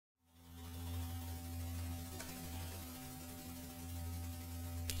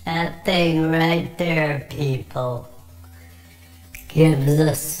That thing right there, people, gives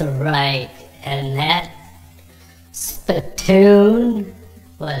us the right. And that spittoon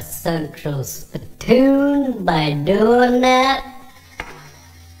was Central Spittoon. By doing that,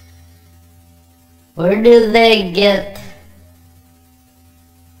 where do they get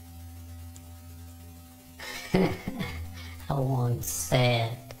I won't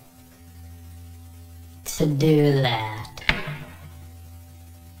say it, to do that?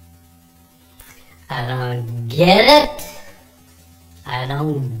 I don't get it. I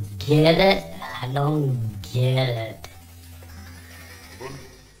don't get it. I don't get it.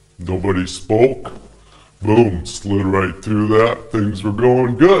 Nobody spoke. Boom, slid right through that. Things were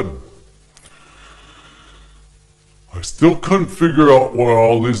going good. I still couldn't figure out why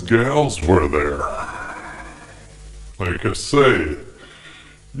all these gals were there. Like I say,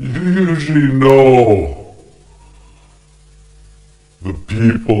 you usually know the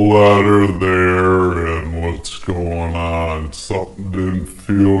people that are there and what's going on. Something didn't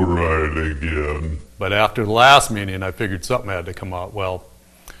feel right again. But after the last meeting, I figured something had to come out. Well,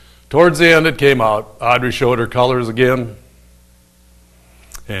 towards the end, it came out. Audrey showed her colors again,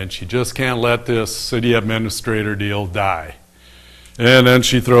 and she just can't let this city administrator deal die. And then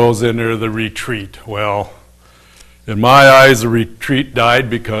she throws in there the retreat. Well, in my eyes, the retreat died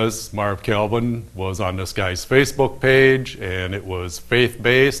because Marv Calvin was on this guy's Facebook page, and it was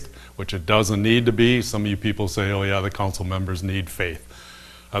faith-based, which it doesn't need to be. Some of you people say, oh yeah, the council members need faith.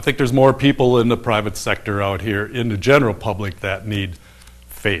 I think there's more people in the private sector out here, in the general public, that need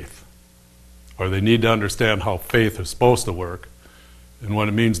faith. Or they need to understand how faith is supposed to work and what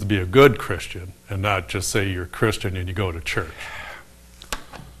it means to be a good Christian, and not just say you're a Christian and you go to church.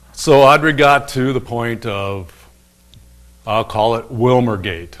 So Audrey got to the point of, I'll call it Willmar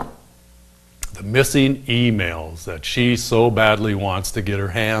Gate. The missing emails that she so badly wants to get her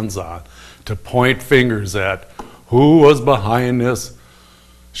hands on, to point fingers at who was behind this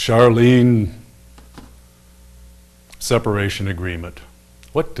Charlene separation agreement.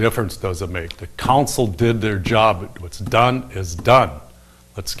 What difference does it make? The council did their job. What's done is done.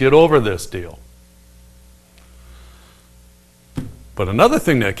 Let's get over this deal. But another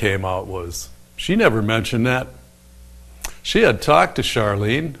thing that came out was she never mentioned that. She had talked to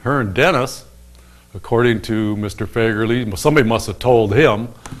Charlene, her and Dennis, according to Mr. Fagerly. Somebody must have told him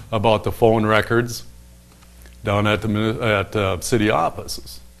about the phone records down at the city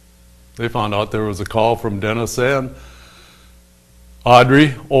offices. They found out there was a call from Dennis and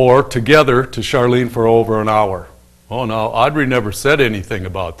Audrey, or together, to Charlene for over an hour. Oh no, Audrey never said anything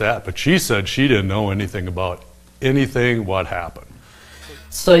about that, but she said she didn't know anything about anything what happened.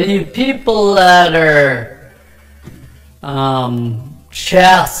 So you people that are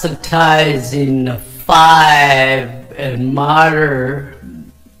chastising the five and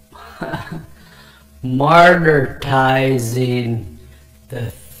martyrizing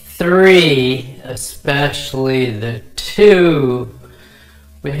the three, especially the two,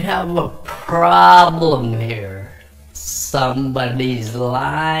 we have a problem here. Somebody's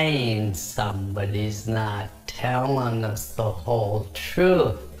lying, somebody's not telling us the whole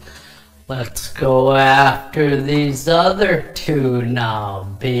truth. Let's go after these other two now,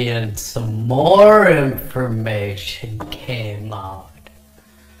 being some more information came out.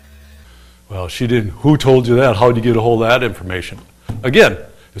 Well, she didn't. Who told you that? How did you get a hold of that information? Again,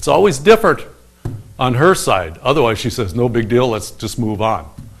 it's always different on her side. Otherwise, she says, no big deal, let's just move on.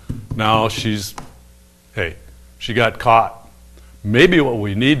 Now she's, hey, she got caught. Maybe what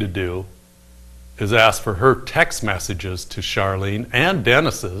we need to do is ask for her text messages to Charlene and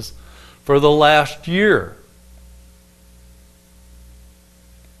Dennis's for the last year.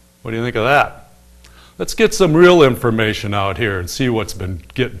 What do you think of that? Let's get some real information out here and see what's been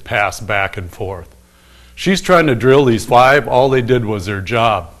getting passed back and forth. She's trying to drill these five. All they did was their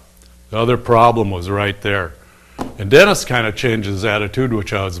job. The other problem was right there. And Dennis kind of changed his attitude,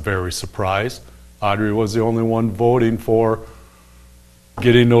 which I was very surprised. Audrey was the only one voting for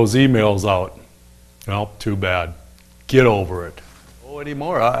getting those emails out. Well, too bad. Get over it.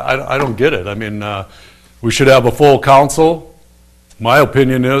 Anymore. I don't get it. I mean, we should have a full council. My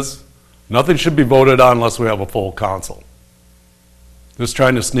opinion is nothing should be voted on unless we have a full council. Just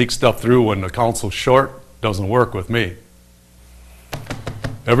trying to sneak stuff through when the council's short doesn't work with me.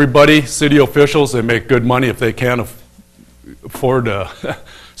 Everybody, city officials, they make good money if they can't afford to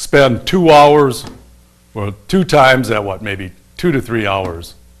spend 2 hours, or 2 times at what, maybe 2 to 3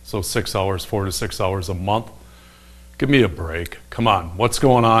 hours. So 6 hours, 4 to 6 hours a month. Give me a break. Come on, what's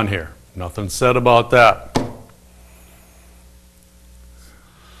going on here? Nothing said about that.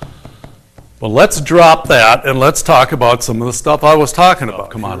 But let's drop that and let's talk about some of the stuff I was talking about.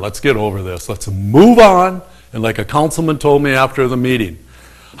 Come on, let's get over this. Let's move on. And like a councilman told me after the meeting,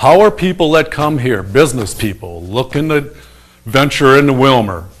 how are people that come here, business people, looking to venture into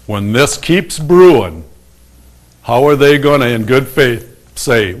Willmar, when this keeps brewing, how are they going to, in good faith,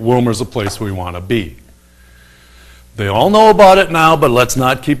 say Willmar's a place we want to be? They all know about it now, but let's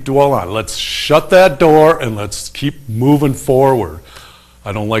not keep dwelling on it. Let's shut that door and let's keep moving forward.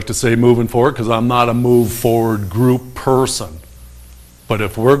 I don't like to say moving forward because I'm not a move forward group person. But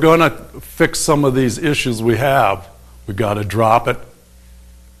if we're going to fix some of these issues we have, we've got to drop it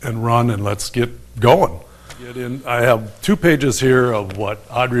and run and let's get going. I have 2 pages here of what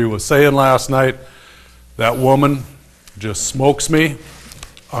Audrey was saying last night. That woman just smokes me,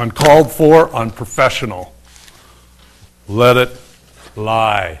 uncalled for, unprofessional. Let it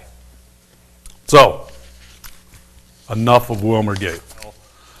lie. So, enough of Willmargate.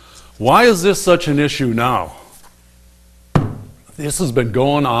 Why is this such an issue now? This has been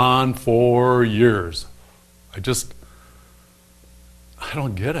going on for years. I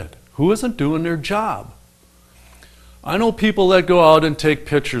don't get it. Who isn't doing their job? I know people that go out and take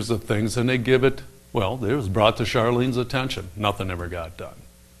pictures of things and they give it, well, it was brought to Charlene's attention. Nothing ever got done.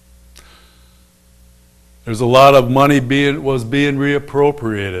 There's a lot of money was being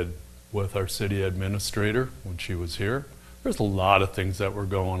reappropriated with our city administrator when she was here. There's a lot of things that were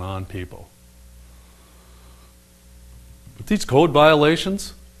going on, people. But these code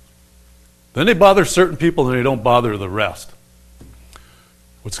violations, then they bother certain people and they don't bother the rest.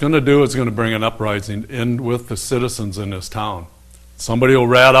 What's going to do is going to bring an uprising in with the citizens in this town. Somebody will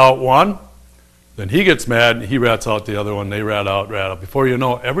rat out one, then he gets mad and he rats out the other one, they rat out. Before you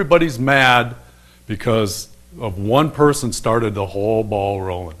know, everybody's mad because of one person started the whole ball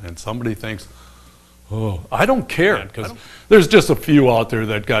rolling. And somebody thinks, oh, I don't care, because there's just a few out there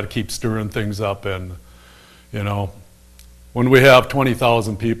that got to keep stirring things up. And, you know, when we have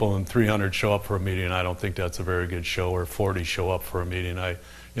 20,000 people and 300 show up for a meeting, I don't think that's a very good show, or 40 show up for a meeting.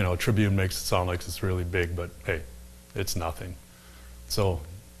 Tribune makes it sound like it's really big, but hey, it's nothing. So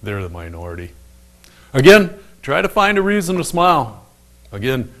they're the minority. Again, try to find a reason to smile.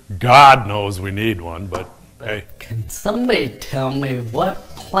 Again, God knows we need one, but hey. Can somebody tell me what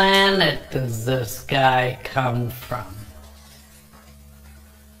planet does this guy come from?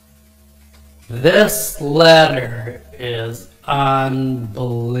 This letter is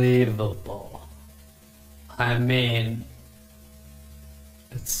unbelievable. I mean,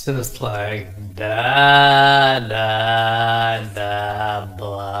 it's just like da da da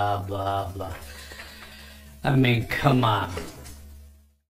blah blah blah. I mean, come on.